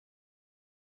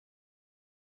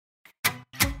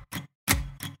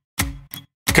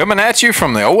Coming at you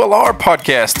from the OLR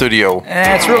podcast studio.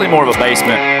 It's really more of a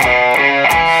basement.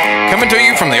 Coming to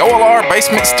you from the OLR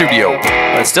basement studio.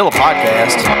 But it's still a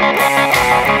podcast.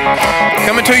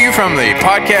 Coming to you from the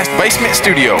podcast basement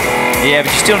studio. Yeah,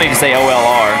 but you still need to say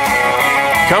OLR.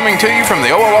 Coming to you from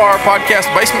the OLR podcast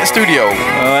basement studio.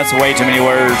 Oh, that's way too many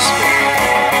words.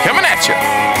 Coming at you.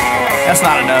 That's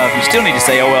not enough. You still need to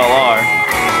say OLR.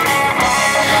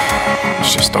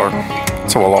 Let's just start.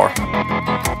 It's OLR.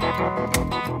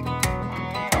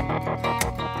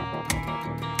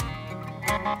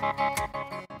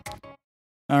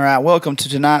 All right, welcome to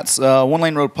tonight's One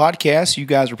Lane Road podcast. You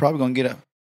guys are probably going to get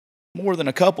more than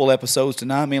a couple episodes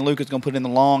tonight. Me and Luke is going to put in the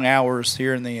long hours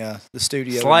here in the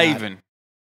studio. Slaving.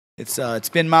 Tonight. It's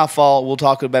been my fault. We'll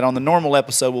talk about it on the normal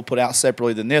episode. We'll put out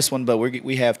separately than this one, but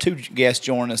we have two guests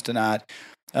joining us tonight.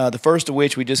 The first of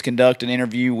which we just conducted an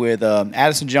interview with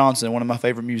Addison Johnson, one of my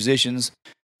favorite musicians,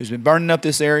 who's been burning up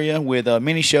this area with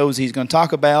many shows he's going to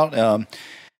talk about.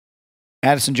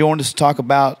 Addison joined us to talk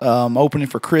about opening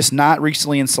for Chris Knight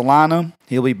recently in Salina.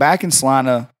 He'll be back in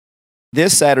Salina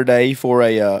this Saturday for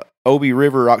a Obie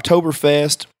River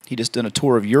Oktoberfest. He just done a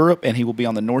tour of Europe, and he will be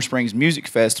on the North Springs Music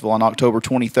Festival on October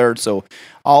 23rd. So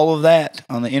all of that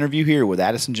on the interview here with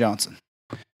Addison Johnson.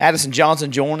 Addison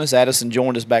Johnson joined us. Addison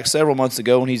joined us back several months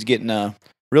ago, and he's getting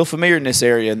real familiar in this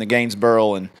area, in the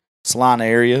Gainesboro and Salina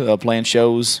area, playing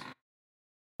shows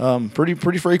pretty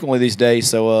frequently these days.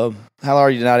 So how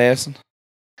are you tonight, Addison?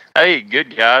 Hey,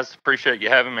 good guys. Appreciate you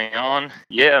having me on.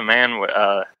 Yeah, man.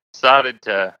 Excited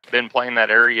to been playing that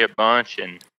area a bunch,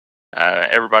 and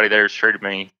everybody there's treated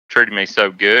me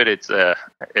so good.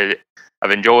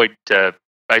 I've enjoyed to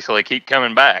basically keep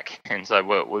coming back, and so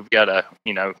we've got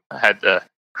had the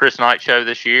Chris Knight show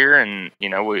this year, and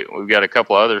we've got a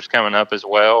couple of others coming up as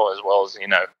well as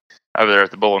over there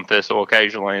at the Bull and Thistle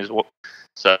occasionally as well.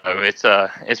 So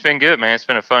it's been good, man. It's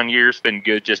been a fun year. It's been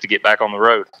good just to get back on the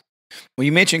road. Well,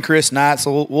 you mentioned Chris Knight,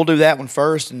 so we'll do that one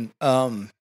first. And I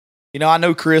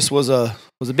know Chris was a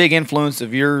big influence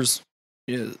of yours,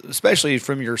 especially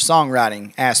from your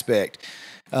songwriting aspect.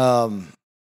 How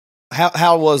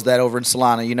was that over in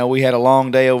Salina? We had a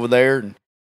long day over there.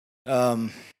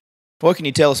 And what can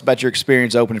you tell us about your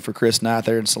experience opening for Chris Knight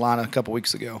there in Salina a couple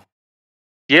weeks ago?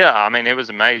 Yeah, I mean, it was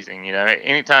amazing.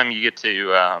 Anytime you get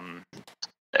to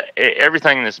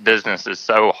everything in this business is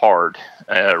so hard,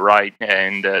 right?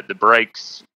 And the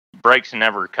breaks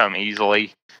never come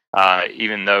easily,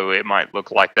 even though it might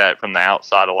look like that from the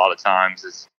outside. A lot of times,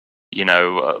 it's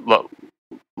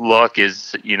luck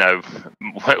is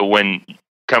when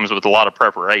comes with a lot of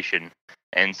preparation,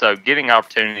 and so getting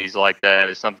opportunities like that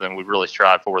is something we've really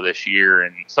strived for this year.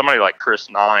 And somebody like Chris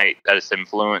Knight that has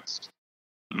influenced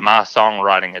my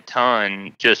songwriting a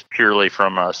ton, just purely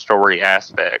from a story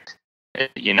aspect.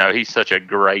 He's such a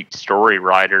great story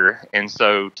writer, and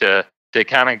so to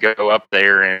kind of go up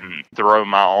there and throw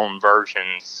my own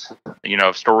versions,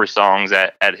 of story songs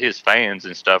at his fans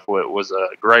and stuff was a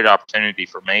great opportunity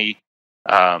for me.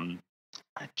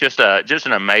 Just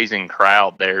an amazing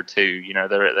crowd there too.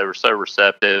 They were so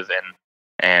receptive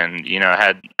and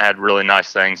had really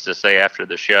nice things to say after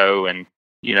the show, and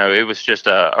it was just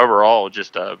overall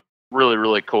just a really,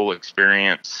 really cool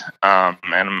experience, and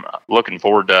I'm looking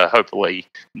forward to hopefully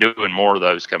doing more of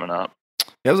those coming up.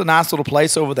 It was a nice little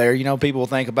place over there. People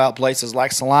think about places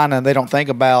like Salina, and they don't think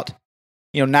about,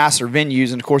 nicer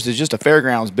venues. And of course, it's just a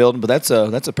fairgrounds building, but that's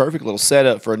a perfect little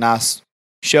setup for a nice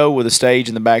show with a stage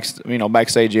in the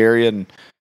backstage area. And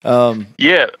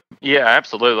yeah,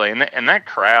 absolutely. And that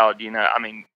crowd,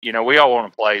 we all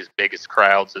want to play as big as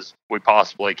crowds as we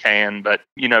possibly can, but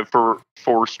for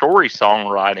story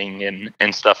songwriting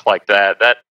and stuff like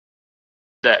that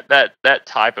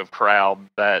type of crowd,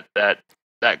 that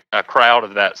a crowd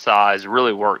of that size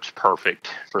really works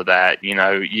perfect for that.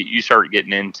 You start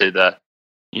getting into the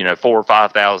 4,000 or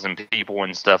 5,000 people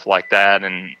and stuff like that,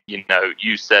 and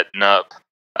you setting up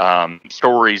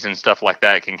stories and stuff like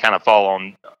that can kind of fall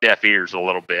on deaf ears a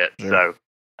little bit. Sure. So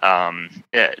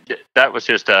that was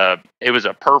it was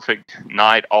a perfect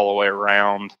night all the way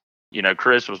around.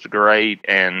 Chris was great,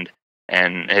 and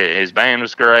his band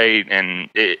was great, and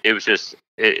it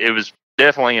was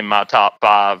definitely in my top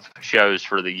 5 shows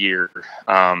for the year.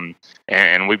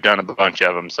 And we've done a bunch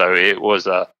of them, so it was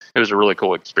a really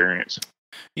cool experience.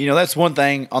 That's one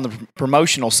thing on the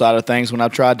promotional side of things. When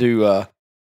I've tried to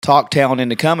talk talent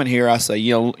into coming here, I say,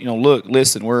 look,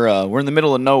 listen, we're in the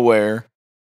middle of nowhere,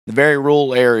 the very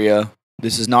rural area.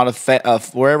 This is not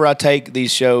wherever I take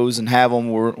these shows and have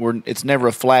them. It's never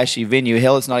a flashy venue.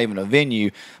 Hell, it's not even a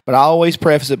venue. But I always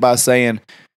preface it by saying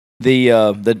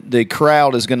the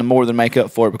crowd is going to more than make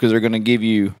up for it, because they're going to give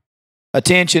you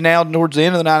attention now towards the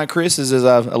end of the night of Chris's, as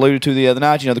I alluded to the other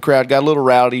night. The crowd got a little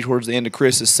rowdy towards the end of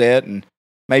Chris's set, and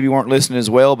maybe weren't listening as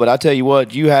well. But I tell you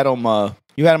what, you had them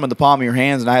in the palm of your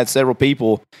hands, and I had several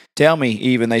people tell me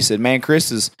even, they said, "Man,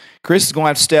 Chris is going to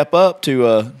have to step up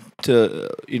to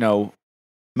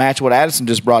match what Addison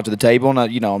just brought to the table." And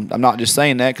I'm not just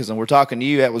saying that because we're talking to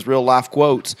you. That was real life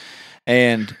quotes,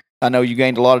 and I know you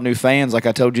gained a lot of new fans, like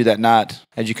I told you that night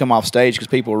as you come off stage, because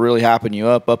people were really hyping you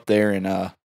up there, and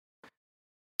I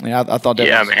thought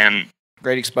that was man,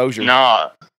 great exposure.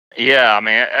 No, yeah, I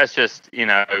mean, that's just,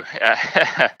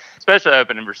 especially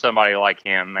opening for somebody like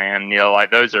him, man.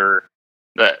 Like those are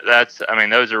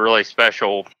really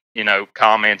special,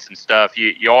 comments and stuff.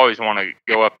 You always want to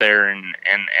go up there and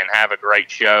have a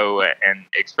great show, and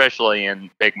especially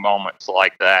in big moments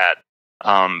like that.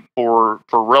 For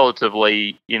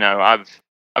relatively,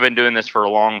 I've been doing this for a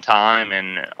long time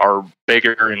and are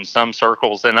bigger in some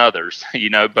circles than others,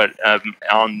 but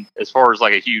on as far as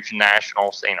like a huge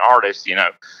national scene artist,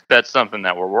 that's something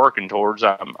that we're working towards.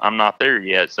 I'm not there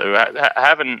yet. So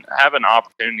having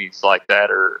opportunities like that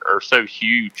are so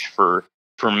huge for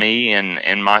me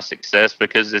and my success,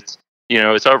 because it's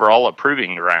overall a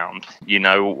proving ground.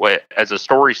 As a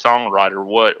story songwriter,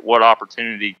 what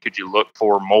opportunity could you look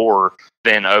for more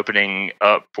than opening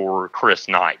up for Chris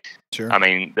Knight? Sure. I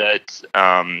mean, that's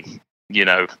the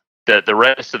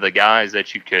rest of the guys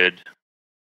that you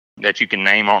can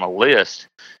name on a list.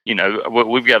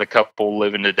 We've got a couple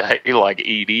living today like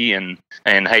Edie and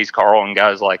Hayes Carl and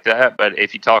guys like that. But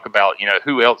if you talk about,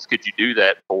 who else could you do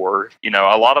that for?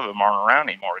 A lot of them aren't around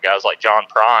anymore. Guys like John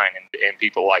Prine and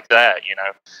people like that,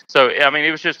 So, I mean,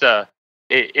 it was just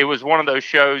it was one of those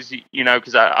shows,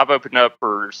 because I've opened up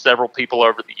for several people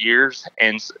over the years,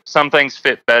 and some things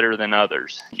fit better than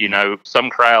others. Some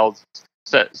crowds,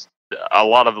 a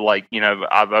lot of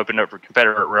I've opened up for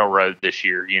Confederate Railroad this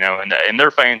year, and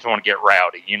their fans want to get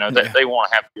rowdy. They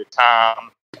want to have a good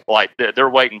time. Like they're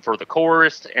waiting for the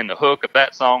chorus and the hook of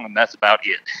that song, and that's about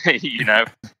it.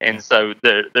 And so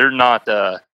they're not.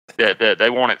 They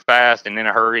want it fast and in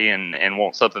a hurry, and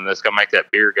want something that's going to make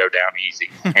that beer go down easy.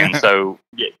 And so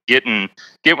getting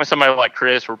with somebody like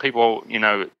Chris, where people,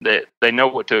 that they know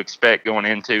what to expect going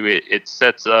into it, it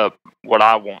sets up what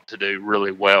I want to do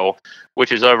really well,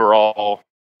 which is overall,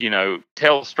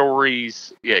 tell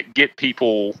stories, get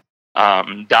people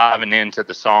diving into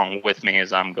the song with me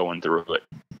as I'm going through it.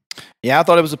 Yeah, I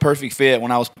thought it was a perfect fit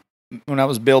when I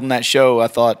was building that show. I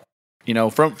thought,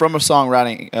 from a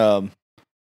songwriting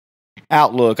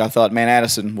outlook, I thought, man,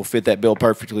 Addison will fit that bill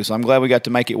perfectly. So I'm glad we got to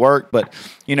make it work. But,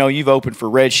 you've opened for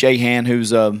Red Shahan,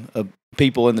 who's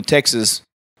people in the Texas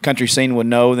country scene would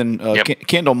know. Then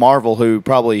Kendall Marvel, who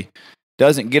probably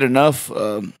doesn't get enough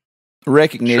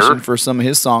recognition for some of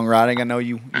his songwriting. I know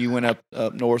you went up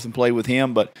north and played with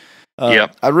him, but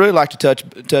I'd really like to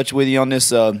touch with you on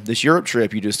this Europe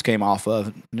trip you just came off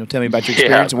of. Tell me about your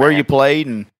experience and where you played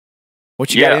and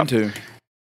what you got into.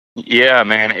 Yeah,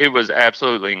 man, it was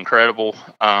absolutely incredible.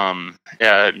 Not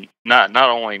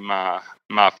only my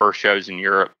first shows in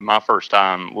Europe, my first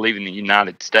time leaving the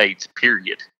United States,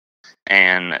 period.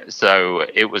 And so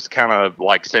it was kind of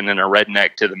like sending a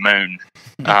redneck to the moon.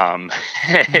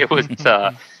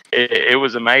 It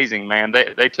was amazing, man.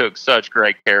 They took such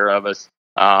great care of us.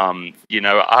 I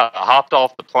hopped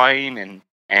off the plane and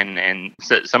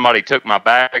somebody took my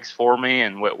bags for me,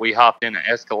 and we hopped in an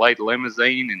Escalade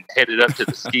limousine and headed up to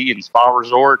the ski and spa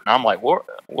resort. And I'm like,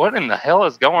 what in the hell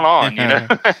is going on?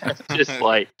 It's just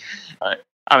like,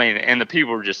 and the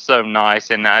people were just so nice.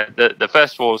 And the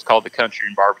festival is called the Country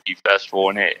and Barbecue Festival,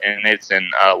 and it's in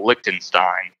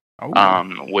Liechtenstein,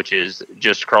 which is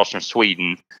just across from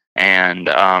Sweden. And,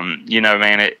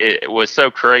 man, it was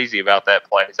so crazy about that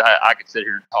place. I could sit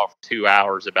here and talk for 2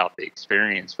 hours about the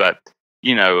experience, but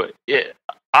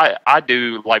I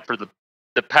do, like, for the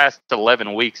past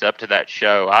 11 weeks up to that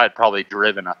show, I had probably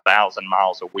driven 1,000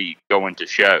 miles a week going to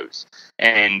shows.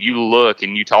 And you look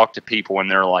and you talk to people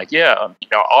and they're like,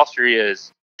 Austria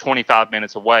is 25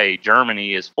 minutes away,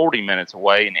 Germany is 40 minutes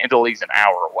away, and Italy's an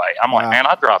hour away. I'm like, man,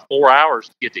 I drive 4 hours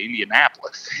to get to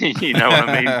Indianapolis. You know what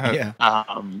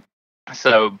I mean?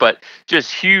 But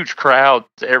just huge crowds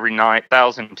every night,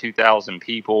 1,000, 2,000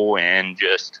 people, and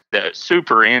just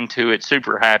super into it,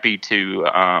 super happy to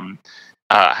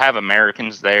have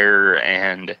Americans there,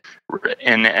 and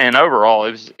overall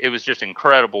it was just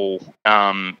incredible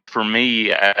for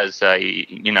me as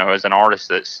an artist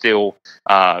that's still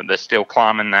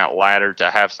climbing that ladder,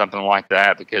 to have something like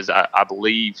that, because I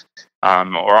believe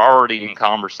we're already in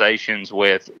conversations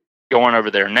with going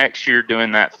over there next year,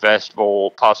 doing that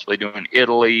festival, possibly doing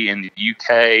Italy and the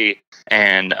UK.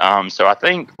 And so I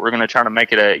think we're going to try to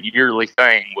make it a yearly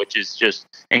thing, which is just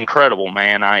incredible,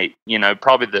 man.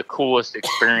 Probably the coolest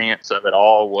experience of it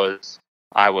all was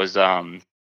I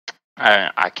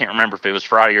can't remember if it was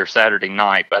Friday or Saturday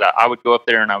night, but I would go up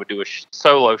there and I would do a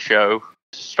solo show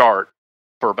to start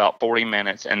for about 40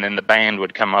 minutes, and then the band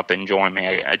would come up and join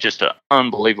me. Just an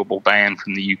unbelievable band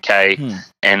from the UK,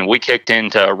 and we kicked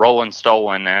into "Rollin'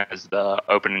 Stolen" as the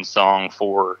opening song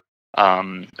for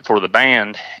the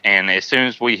band. And as soon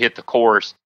as we hit the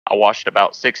chorus, I watched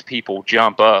about 6 people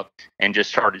jump up and just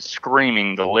started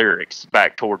screaming the lyrics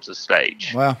back towards the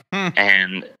stage. Wow!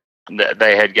 And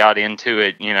they had got into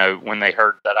it, when they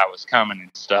heard that I was coming and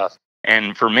stuff.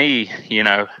 And for me,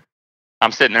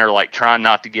 I'm sitting there like trying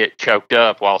not to get choked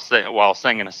up while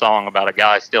singing a song about a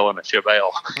guy stealing a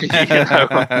Chevelle.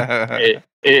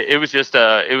 It was just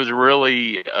it was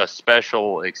really a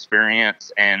special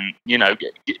experience, and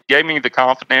gave me the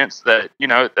confidence that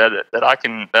that I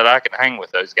can hang with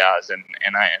those guys, and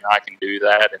I can do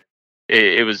that. And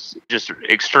it was just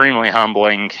extremely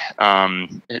humbling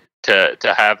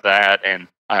to have that, and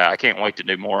I can't wait to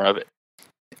do more of it.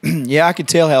 Yeah, I could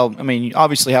tell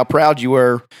obviously how proud you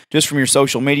were just from your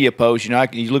social media posts.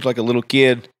 You looked like a little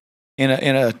kid in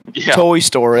a toy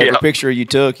store. Every picture you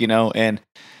took, and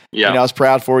I was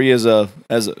proud for you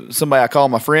as somebody I call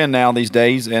my friend now these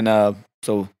days. And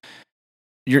but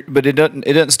it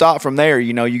doesn't stop from there.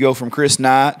 You go from Chris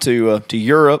Knight to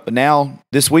Europe, and now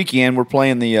this weekend we're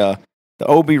playing the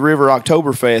Obi River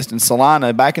Oktoberfest in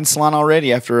Salina. Back in Salina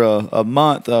already after a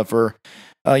month for.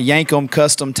 Yank-um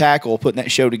Custom Tackle putting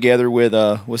that show together with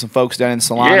some folks down in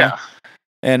Salina.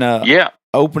 And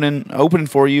opening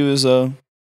for you is the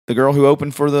girl who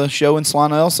opened for the show in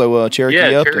Salina, also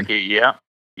Cherokee Upton. Cherokee,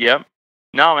 yep.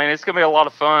 No, man, it's gonna be a lot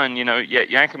of fun.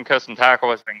 Yank-um Custom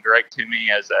Tackle has been great to me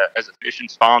as a fishing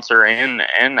sponsor and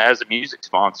as a music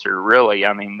sponsor. Really,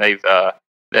 I mean they've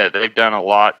done a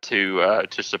lot to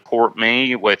support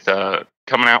me with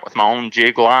coming out with my own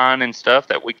jig line and stuff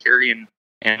that we carry in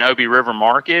Obi River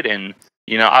Market. And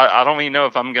I don't even know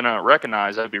if I'm gonna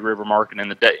recognize Obi River Market in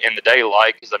the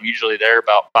daylight, because I'm usually there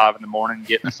about 5 a.m.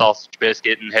 getting a sausage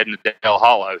biscuit and heading to Del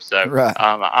Hollow. So right.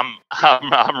 I'm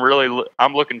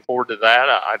looking forward to that.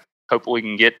 I hope we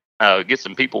can get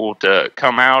some people to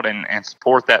come out and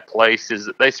support that place.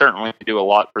 They certainly do a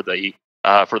lot for the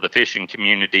fishing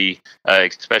community,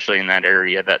 especially in that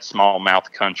area, that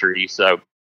smallmouth country. So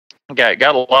got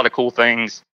a lot of cool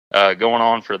things going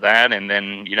on for that. And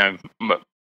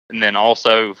then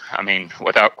also, I mean,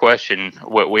 without question,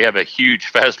 we have a huge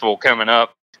festival coming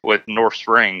up with North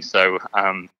Springs. So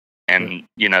that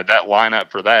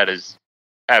lineup for that is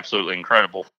absolutely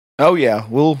incredible. Oh yeah,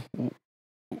 we'll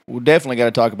definitely got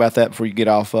to talk about that before you get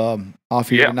off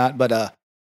here tonight. But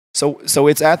so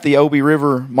it's at the Obi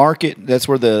River Market. That's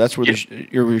where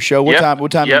your show. What time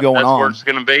are you going that's on? Where it's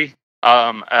going to be.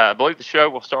 I believe the show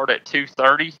will start at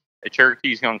 2:30.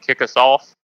 Cherokee's going to kick us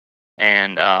off,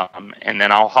 and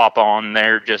then I'll hop on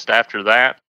there just after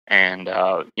that, and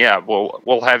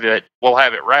we'll have it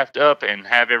wrapped up and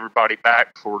have everybody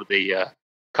back for the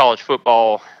college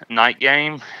football night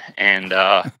game, and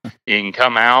you can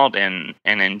come out and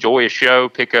enjoy a show,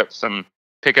 pick up some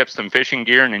fishing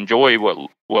gear, and enjoy what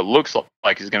looks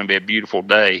like is going to be a beautiful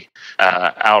day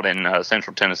out in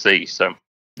Central Tennessee. So.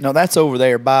 No, that's over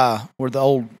there by where the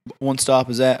old one stop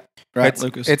is at, right,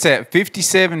 Lucas? It's at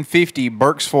 5750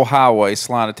 Burkesville Highway,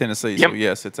 Salina, Tennessee. Yep. So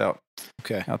yes, it's out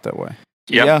that way.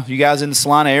 Yep. Yeah, you guys in the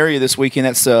Salina area this weekend?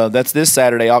 That's this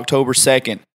Saturday, October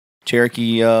 2nd.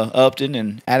 Cherokee Upton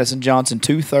and Addison Johnson,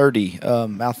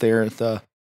 2:30 out there at the.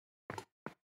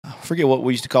 I forget what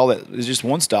we used to call that. It was just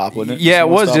one stop, wasn't it? Yeah, it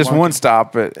was just one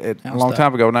stop a long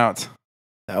time ago. Now it's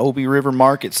the Obi River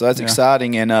Market, so that's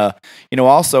exciting. And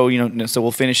also, so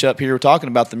we'll finish up here. We're talking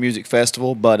about the music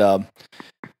festival, but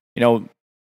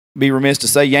be remiss to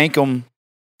say Yank-um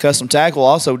Custom Tackle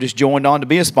also just joined on to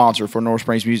be a sponsor for North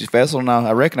Springs Music Festival. And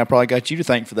I reckon I probably got you to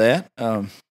thank for that.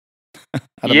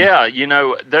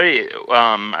 They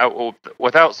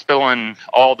without spilling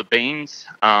all the beans,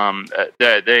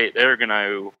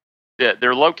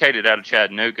 they're located out of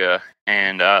Chattanooga,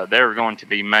 and they're going to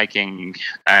be making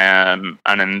an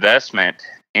investment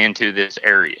into this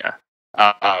area,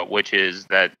 which is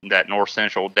that North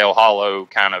Central Del Hollow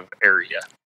kind of area.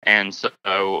 And so,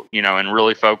 and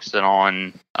really focusing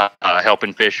on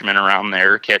helping fishermen around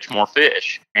there catch more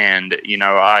fish. And,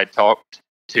 I talked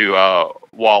to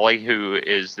Wally, who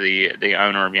is the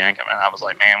owner of Yank-um, and I was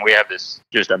like, man, we have this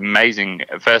just amazing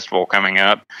festival coming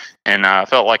up, and I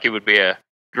felt like it would be a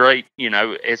great.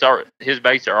 His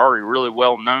baits are already really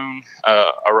well known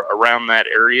around that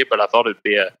area, but I thought it'd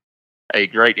be a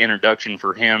great introduction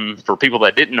for him, for people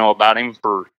that didn't know about him,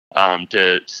 for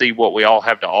to see what we all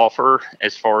have to offer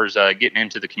as far as getting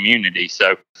into the community.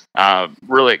 So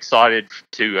really excited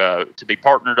to be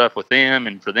partnered up with them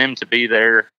and for them to be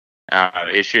there.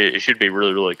 It should be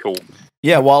really, really cool.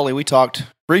 Yeah, Wally, we talked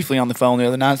briefly on the phone the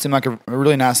other night. Seemed like a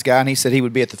really nice guy, and he said he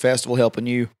would be at the festival helping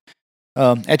you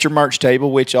at your merch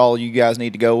table, which all you guys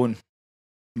need to go and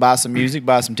buy some music,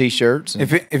 buy some T-shirts.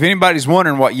 If anybody's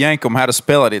wondering what Yank-um, how to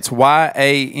spell it, it's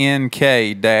YANK-UM.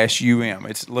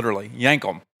 It's literally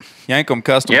Yank-um. Yank-um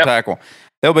Custom Tackle.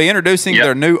 They'll be introducing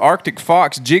their new Arctic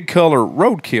Fox Jig Color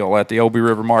Roadkill at the Obie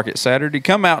River Market Saturday.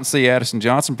 Come out and see Addison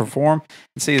Johnson perform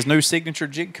and see his new signature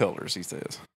jig colors, he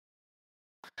says.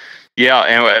 Yeah,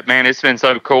 and man, it's been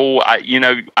so cool. I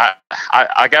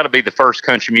got to be the first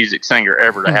country music singer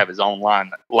ever to have his own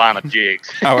line of jigs.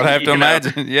 I would have to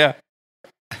imagine, yeah.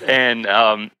 And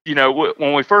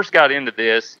when we first got into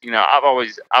this, I've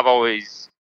always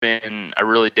been a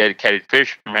really dedicated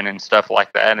fisherman and stuff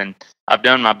like that, and I've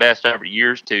done my best over the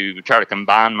years to try to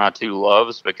combine my two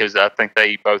loves because I think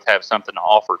they both have something to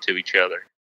offer to each other.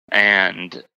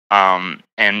 And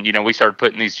we started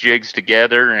putting these jigs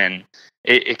together, and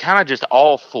it kind of just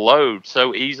all flowed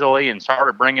so easily, and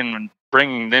started bringing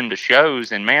them to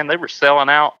shows, and man, they were selling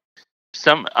out.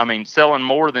 Selling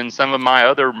more than some of my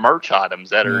other merch items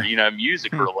that are,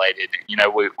 music related.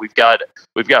 We've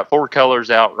got 4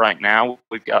 colors out right now.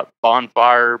 We've got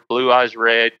Bonfire, Blue Eyes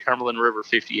Red, Cumberland River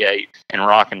 58, and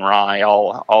Rock and Rye,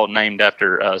 all named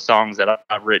after songs that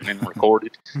I've written and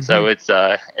recorded. So it's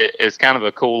kind of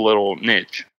a cool little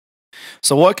niche.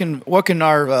 So what can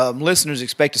our listeners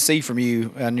expect to see from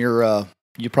you? And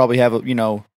you probably have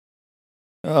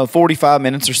 45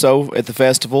 minutes or so at the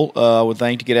festival, I would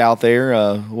think, to get out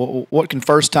there. What can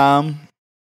first-time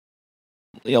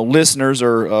listeners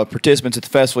or participants at the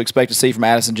festival expect to see from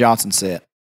Addison Johnson's set?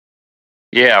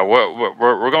 Yeah,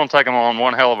 we're going to take them on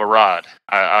one hell of a ride.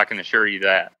 I can assure you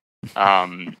that.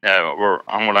 When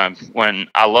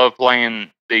I love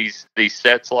playing these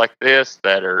sets like this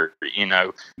that are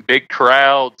big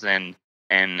crowds and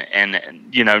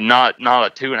not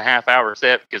a 2.5 hour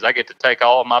set, because I get to take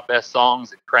all of my best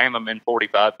songs and cram them in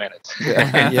 45 minutes.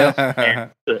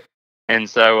 And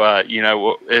so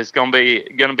it's going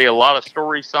to be a lot of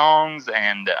story songs,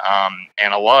 and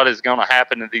a lot is going to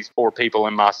happen to these 4 people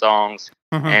in my songs.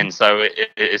 And so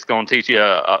it's going to teach you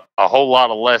a whole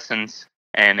lot of lessons,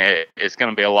 and it's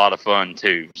going to be a lot of fun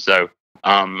too. So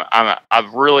I've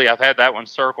had that one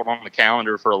circled on the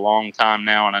calendar for a long time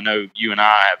now, and I know you and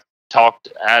I have talked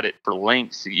at it for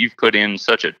lengths. You've put in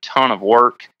such a ton of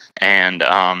work, and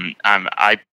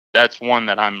that's one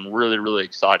that I'm really, really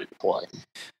excited to play.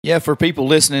 Yeah, for people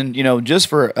listening, just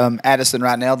for Addison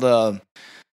right now, the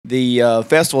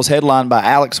festival is headlined by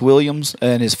Alex Williams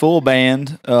and his full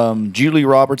band, Julie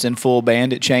Roberts in full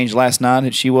band. It changed last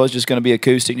night. She was just going to be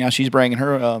acoustic. Now she's bringing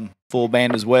her full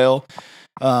band as well.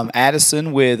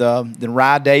 Addison with then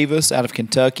Rye Davis out of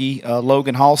Kentucky,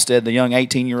 Logan Halstead, the young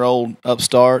 18-year-old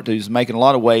upstart who's making a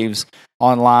lot of waves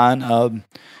online.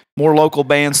 More local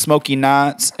bands, Smoky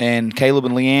Nights and Caleb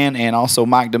and Leanne, and also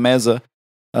Mike DeMeza,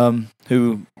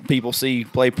 who people see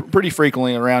play pretty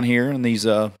frequently around here in these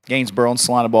Gainesboro and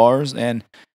Salina bars, and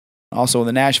also in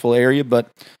the Nashville area. But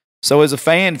so as a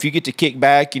fan, if you get to kick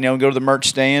back, and go to the merch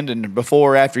stand, and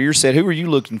before or after your set, who are you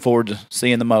looking forward to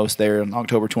seeing the most there on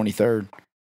October 23rd?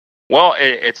 Well,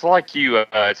 it's like you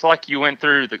went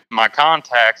through my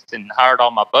contacts and hired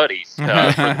all my buddies for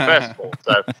the festival.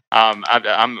 So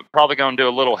I'm probably going to do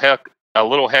a little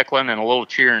heckling and a little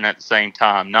cheering at the same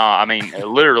time. No,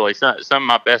 literally, some of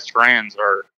my best friends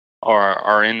are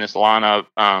in this lineup.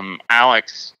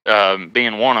 Alex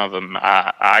being one of them.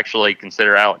 I actually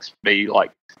consider Alex to be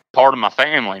like part of my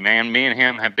family, man. Me and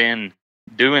him have been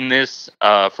doing this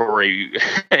for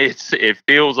it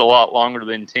feels a lot longer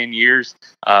than 10 years.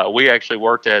 We actually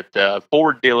worked at the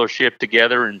Ford dealership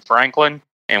together in Franklin,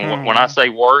 and when I say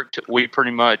worked, we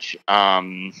pretty much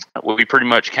came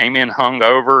in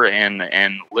hungover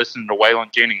and listened to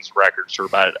Waylon Jennings records for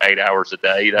about 8 hours a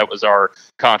day. That was our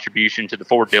contribution to the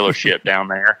Ford dealership down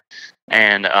there.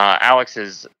 And Alex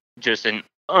is just an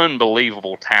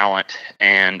unbelievable talent,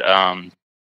 and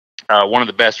one of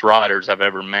the best writers I've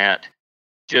ever met.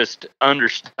 Just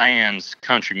understands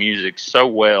country music so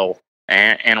well,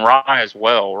 and Rye as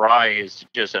well. Rye is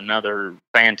just another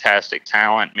fantastic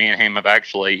talent. Me and him have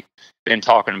actually been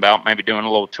talking about maybe doing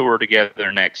a little tour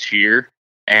together next year.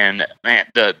 And man,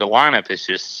 the lineup is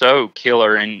just so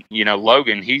killer. And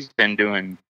Logan, he's been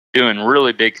doing doing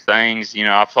really big things. You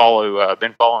know,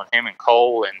 been following him and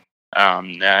Cole,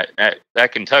 and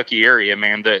that Kentucky area,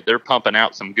 man, they're pumping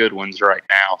out some good ones right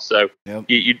now. So Yep.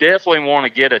 you definitely want to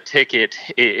get a ticket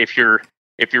if you're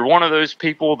one of those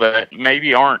people that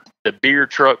maybe aren't the beer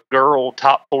truck girl,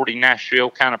 top 40 Nashville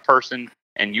kind of person,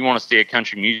 and you want to see a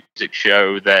country music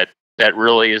show that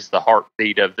really is the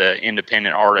heartbeat of the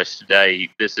independent artist today.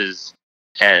 This is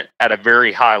at a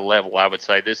very high level. I would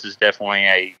say this is definitely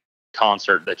a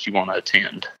concert that you want to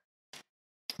attend.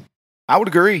 I would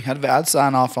agree. I'd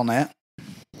sign off on that.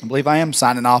 I believe I am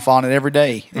signing off on it every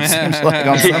day. It seems like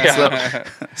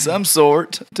on some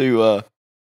sort to,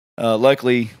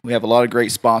 luckily we have a lot of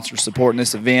great sponsors supporting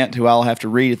this event who I'll have to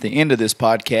read at the end of this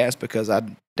podcast because I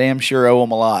damn sure owe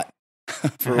them a lot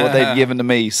for what they've given to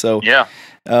me. So,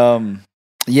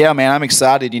 yeah, man, I'm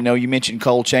excited. You know, you mentioned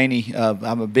Cole Chaney.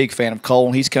 I'm a big fan of Cole,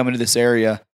 and he's coming to this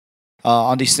area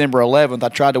on December 11th. I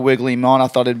tried to wiggle him on. I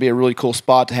thought it'd be a really cool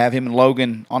spot to have him and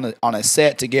Logan on a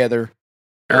set together.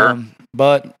 Sure.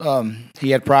 But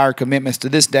he had prior commitments to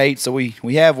this date, so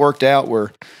we have worked out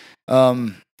where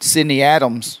Sydney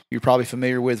Adams, you're probably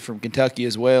familiar with from Kentucky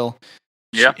as well.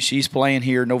 Yeah. She's playing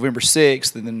here November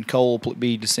 6th, and then Cole will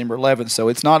be December 11th. So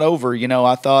it's not over. You know,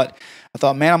 I thought,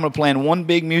 man, I'm going to plan one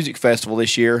big music festival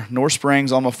this year, North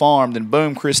Springs on my farm. Then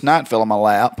boom, Chris Knight fell on my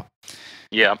lap.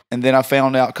 Yeah. And then I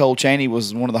found out Cole Chaney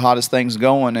was one of the hottest things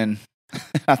going, and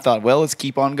I thought, well, let's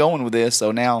keep on going with this.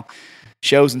 So now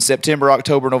shows in September,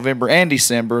 October, November, and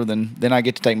December. Then I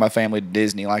get to take my family to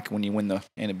Disney, like when you win the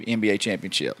NBA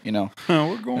championship. You know.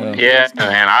 We're going. Yeah,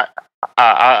 man.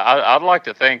 I'd like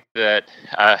to think that,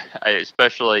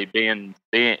 especially being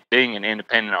an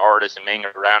independent artist and being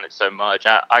around it so much,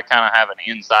 I kind of have an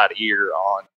inside ear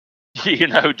on, you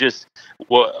know, just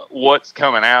what's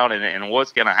coming out and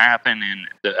what's going to happen.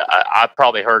 And I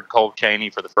probably heard Cole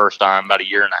Chaney for the first time about a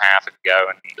year and a half ago,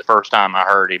 and the first time I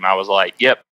heard him, I was like,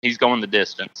 "Yep, he's going the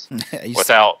distance,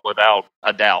 without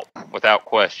a doubt, without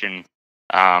question."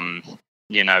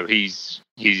 You know, he's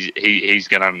gonna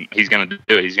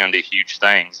do it. He's gonna do huge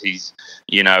things.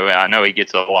 You know, I know he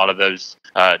gets a lot of those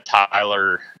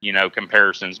Tyler, you know,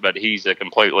 comparisons, but he's a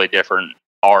completely different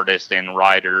artist and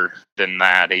writer than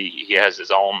that. He has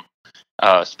his own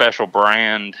special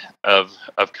brand of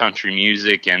country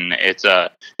music, and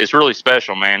it's really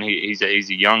special, man. He's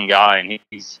a young guy, and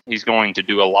he's going to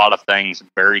do a lot of things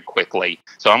very quickly.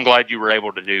 So I'm glad you were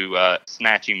able to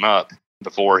snatch him up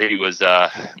before he was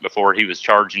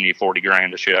charging you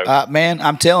 $40,000 a show. Man,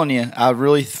 I'm telling you, I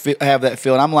really have that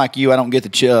feeling. I'm like you. I don't get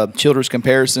the children's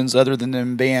comparisons other than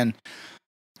them being,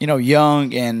 you know,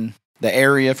 young and the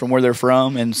area from where they're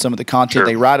from and some of the content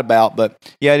they write about. But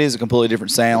yeah, it is a completely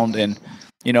different sound. And,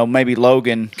 you know, maybe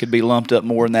Logan could be lumped up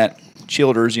more in that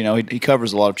Childers. You know, he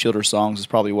covers a lot of Childers songs. Is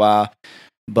probably why.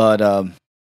 But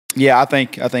yeah, I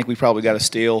think we probably got a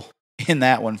steal in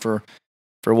that one for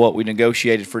what we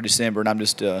negotiated for December, and I'm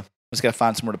just got to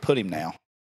find somewhere to put him now.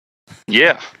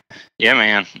 Yeah,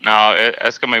 man. No,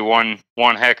 that's gonna be one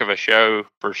heck of a show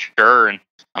for sure. And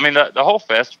I mean, the whole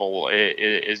festival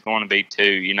is going to be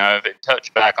too. You know, if it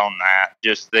touched back on that,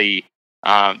 just the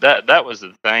that was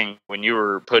the thing when you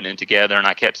were putting it together, and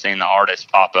I kept seeing the artists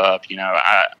pop up. You know,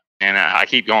 I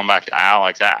keep going back to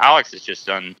Alex. Alex has just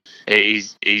done.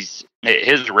 He's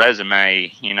his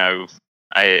resume. You know,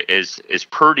 is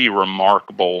pretty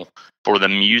remarkable for the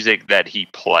music that he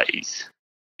plays.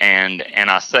 And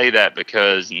I say that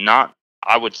because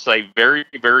I would say very,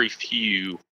 very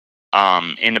few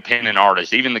independent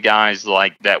artists, even the guys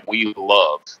like that we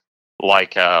love,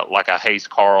 like a Hayes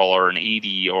Carl or an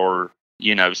Edie or,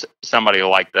 you know, somebody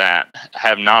like that,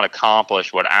 have not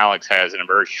accomplished what Alex has in a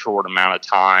very short amount of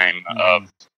time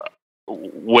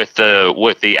with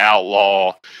the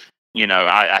outlaw. You know,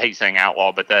 I hate saying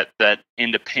outlaw, but that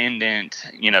independent,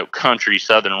 you know, country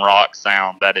Southern rock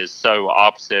sound that is so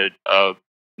opposite of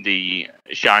the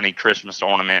shiny Christmas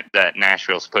ornament that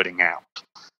Nashville's putting out.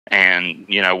 And,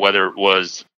 you know, whether it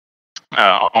was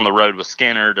on the road with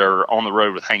Skinnerd or on the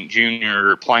road with Hank Jr.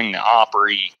 or playing the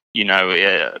Opry, you know,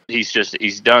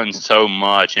 he's done so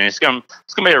much, and it's gonna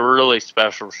be a really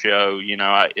special show. You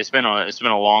know, it's been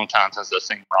a long time since I've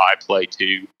seen Rye play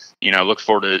too. You know, look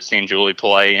forward to seeing Julie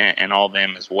play and all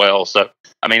them as well. So,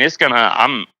 I mean,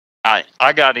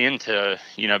 I got into,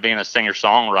 you know, being a singer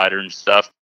songwriter and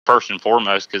stuff first and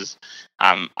foremost because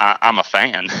I'm a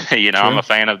fan. You know, Sure. I'm a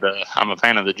fan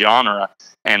of the genre,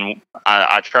 and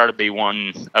I try to be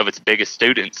one of its biggest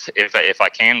students if I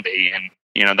can be. And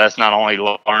you know, that's not only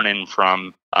learning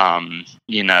from,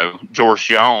 you know, George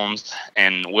Jones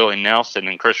and Willie Nelson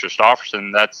and Chris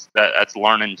Christopherson. That's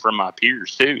learning from my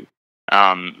peers too,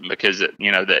 because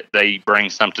you know that they bring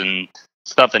something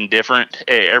something different.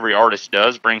 Every artist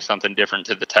does bring something different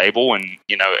to the table, and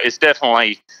it's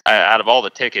definitely out of all the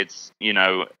tickets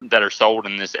that are sold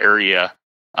in this area,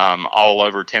 all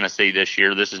over Tennessee this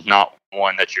year, this is not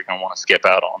one that you're going to want to skip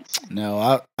out on.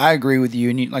 No, I agree with you.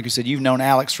 And like you said, you've known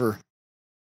Alex for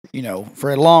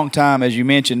a long time, as you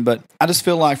mentioned, but I just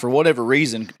feel like for whatever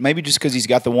reason, maybe just because he's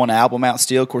got the one album out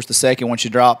still, of course, the second one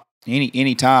should drop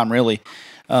any time, really.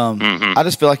 I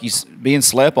just feel like he's being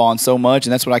slept on so much,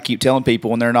 and that's what I keep telling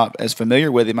people when they're not as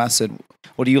familiar with him. I said,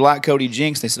 well, do you like Cody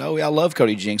Jinks? They said, oh, yeah, I love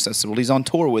Cody Jinks. I said, well, he's on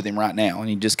tour with him right now, and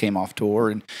he just came off tour,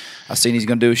 and I seen he's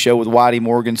going to do a show with Whitey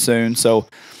Morgan soon. So,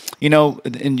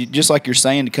 and just like you're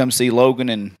saying, to come see Logan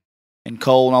and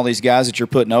Cole and all these guys that you're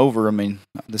putting over, I mean,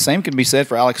 the same can be said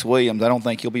for Alex Williams. I don't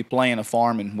think he'll be playing a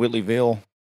farm in Whitleyville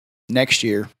next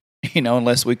year,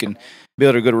 unless we can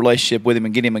build a good relationship with him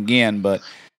and get him again. But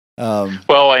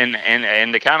well, and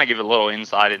to kind of give a little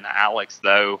insight into Alex,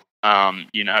 though, of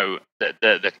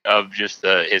just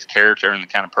his character and the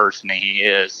kind of person he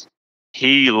is,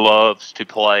 he loves to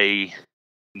play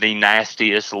the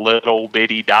nastiest little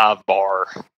bitty dive bar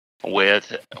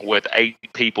with 8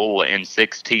 people and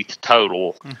 6 teeth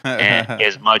total, and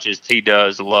as much as he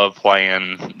does love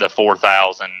playing the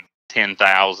 4,000,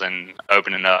 10,000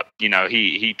 opening up.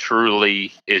 He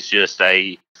truly is just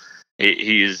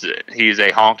he's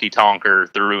a honky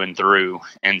tonker through and through,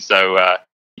 and so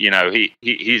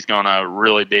he's gonna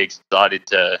really be excited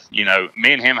to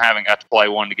me and him haven't got to play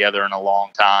one together in a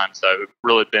long time, so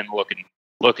really been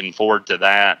looking forward to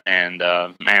that, and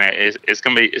man, it's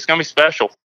gonna be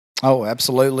special. Oh,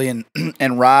 absolutely,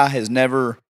 and Rye has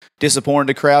never disappointed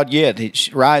the crowd yet.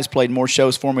 Rye has played more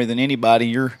shows for me than anybody.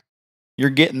 You're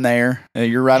getting there.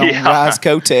 You're right on Rye's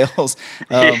coattails.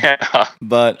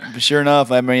 But sure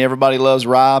enough, I mean, everybody loves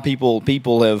Rye. People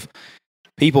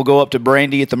go up to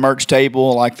Brandy at the merch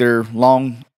table like they're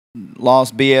long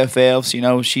lost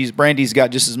BFFs. Brandy's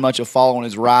got just as much a following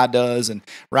as Rye does, and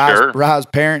Rye's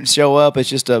parents show up.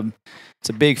 It's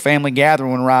a big family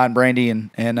gathering when Rye and Brandy and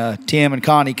Tim and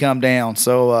Connie come down.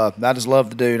 So I just love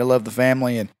the dude. I love the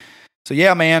family, and so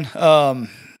yeah, man.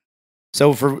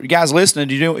 So for you guys listening,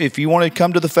 if you want to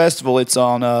come to the festival, it's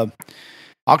on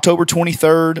October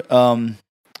 23rd,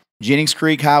 Jennings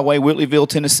Creek Highway, Whitleyville,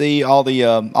 Tennessee. All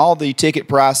the ticket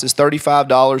price is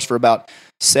 $35 for about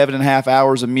 7.5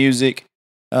 hours of music.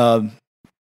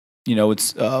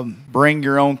 It's bring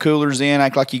your own coolers in,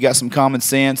 act like you got some common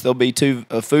sense. There'll be 2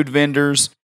 food vendors.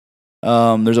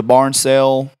 There's a barn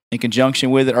sale in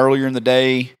conjunction with it earlier in the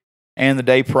day and the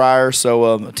day prior.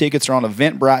 So tickets are on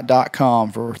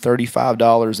eventbrite.com for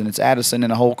 $35, and it's Addison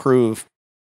and a whole crew of.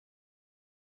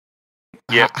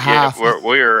 Yeah.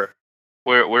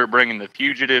 We're bringing the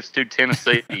fugitives to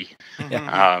Tennessee,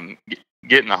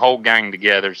 getting the whole gang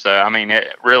together. So I mean,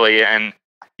 it really, and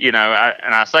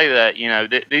I say that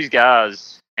these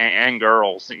guys and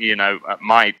girls,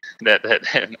 might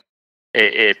that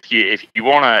if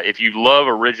you love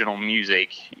original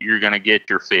music, you're gonna get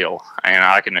your fill, and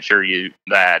I can assure you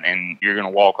that. And you're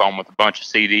gonna walk home with a bunch of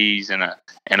CDs and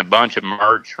a bunch of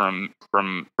merch from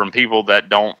people that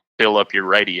don't fill up your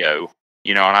radio.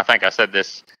 And I think I said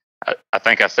this. I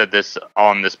think I said this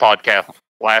on this podcast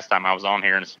last time I was on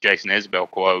here, and it's a Jason Isbell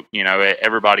quote.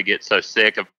 Everybody gets so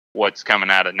sick of what's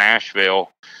coming out of Nashville,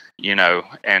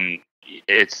 and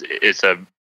it's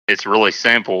really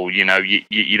simple. You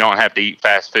don't have to eat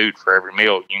fast food for every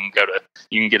meal. You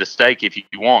can get a steak if you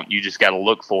want. You just got to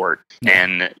look for it,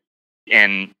 and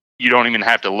you don't even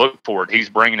have to look for it. He's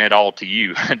bringing it all to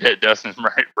you. Dustin's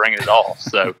bringing it all.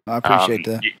 So I appreciate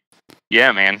that.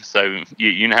 Yeah, man. So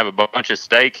you can have a bunch of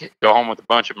steak, go home with a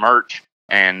bunch of merch,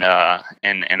 and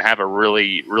have a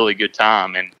really, really good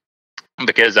time. And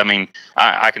because I mean,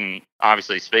 I can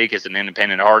obviously speak as an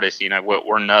independent artist.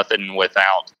 We're nothing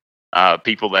without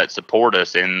people that support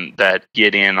us and that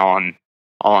get in on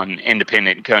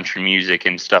independent country music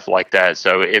and stuff like that.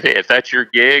 So if that's your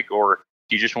gig, or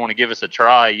you just want to give us a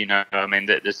try,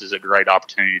 this is a great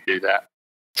opportunity to do that.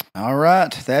 All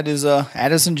right, that is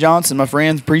Addison Johnson, my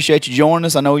friends. Appreciate you joining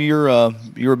us. I know you're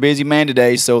a busy man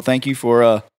today, so thank you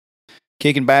for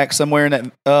kicking back somewhere in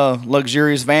that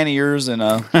luxurious van of yours and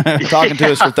talking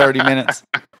to us for 30 minutes.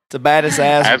 It's the baddest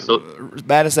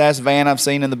ass van I've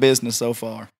seen in the business so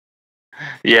far.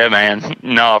 Yeah, man.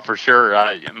 No, for sure.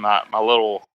 My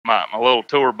little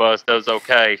tour bus does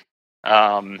okay.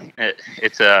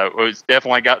 It's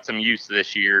definitely got some use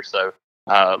this year, so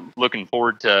looking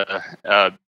forward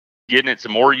to getting it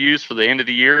some more use for the end of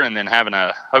the year, and then having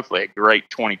hopefully a great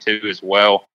 22 as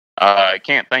well. I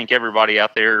can't thank everybody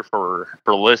out there for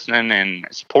listening and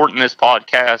supporting this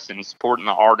podcast and supporting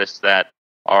the artists that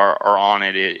are on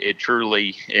it, it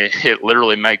truly, it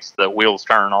literally makes the wheels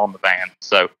turn on the van.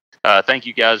 So thank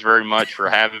you guys very much for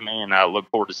having me, and I look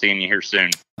forward to seeing you here soon.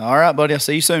 All right, buddy. I'll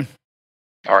see you soon.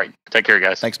 All right. Take care,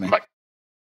 guys. Thanks, man. Bye.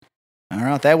 All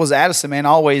right, that was Addison, man.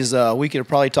 Always, we could have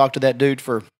probably talked to that dude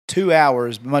for 2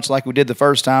 hours, much like we did the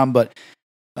first time. But,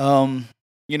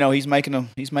 you know, he's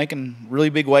making really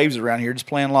big waves around here, just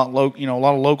playing a lot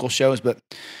of local shows. But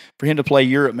for him to play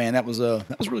Europe, man, that was a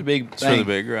really big thing. It's really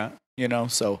big, right? You know,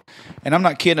 so, and I'm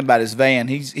not kidding about his van.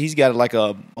 He's got like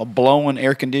a blowing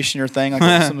air conditioner thing,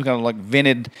 like some kind of like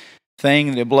vented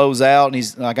thing that blows out. And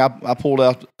he's like, I pulled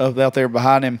out there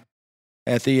behind him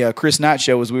at the Chris Knight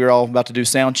show as we were all about to do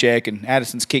sound check, and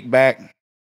Addison's kicked back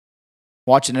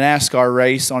watching a NASCAR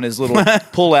race on his little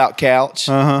pull-out couch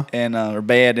and or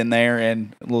bed in there,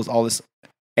 and all this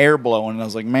air blowing. And I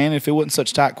was like, man, if it wasn't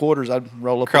such tight quarters, I'd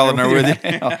roll up crawling there with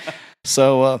you.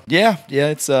 So yeah,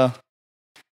 it's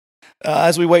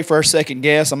as we wait for our second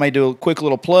guest, I may do a quick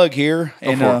little plug here.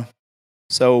 And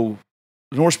so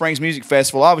the North Springs Music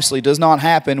Festival obviously does not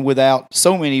happen without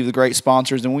so many of the great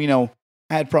sponsors, and we know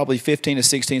I had probably 15 to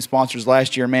 16 sponsors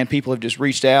last year. Man, people have just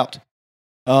reached out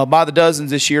by the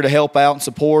dozens this year to help out and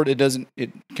support.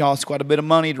 It costs quite a bit of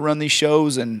money to run these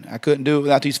shows, and I couldn't do it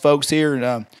without these folks here.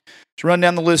 And to run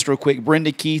down the list real quick: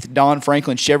 Brenda Keith, Don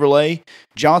Franklin Chevrolet,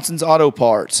 Johnson's Auto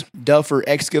Parts, Duffer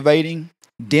Excavating,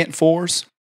 Dent Force,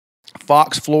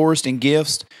 Fox Florist and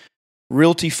Gifts,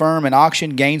 Realty Firm and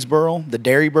Auction Gainsboro, The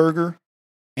Dairy Burger,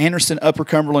 Anderson Upper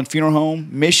Cumberland Funeral Home,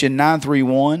 Mission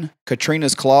 931,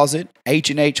 Katrina's Closet,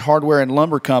 H&H Hardware and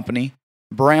Lumber Company,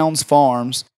 Brown's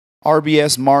Farms,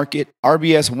 RBS Market,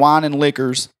 RBS Wine and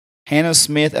Liquors, Hannah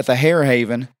Smith at the Hair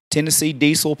Haven, Tennessee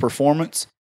Diesel Performance,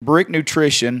 Brick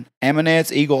Nutrition,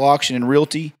 Amonette's Eagle Auction and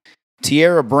Realty,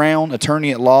 Tierra Brown,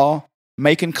 Attorney at Law,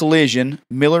 Macon Collision,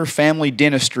 Miller Family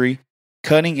Dentistry,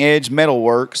 Cutting Edge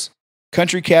Metalworks,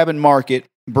 Country Cabin Market,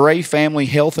 Bray Family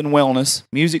Health and Wellness,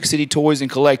 Music City Toys and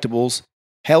Collectibles,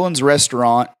 Helen's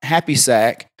Restaurant, Happy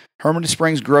Sack, Hermitage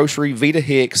Springs Grocery, Vita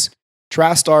Hicks,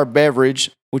 TriStar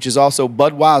Beverage, which is also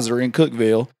Budweiser in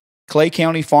Cookeville, Clay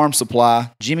County Farm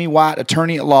Supply, Jimmy White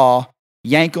Attorney at Law,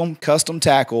 Yank-um Custom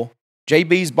Tackle,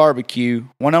 JB's Barbecue,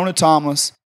 Winona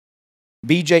Thomas,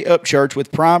 BJ Upchurch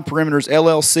with Prime Perimeters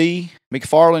LLC,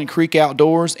 McFarland Creek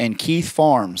Outdoors, and Keith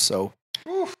Farms. So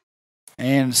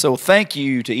thank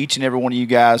you to each and every one of you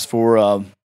guys for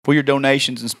your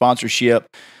donations and sponsorship.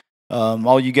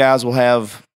 All you guys will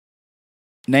have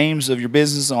names of your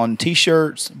business on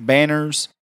T-shirts, banners,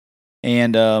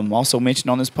 and also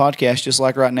mentioned on this podcast, just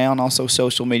like right now, and also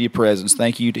social media presence.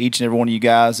 Thank you to each and every one of you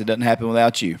guys. It doesn't happen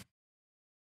without you.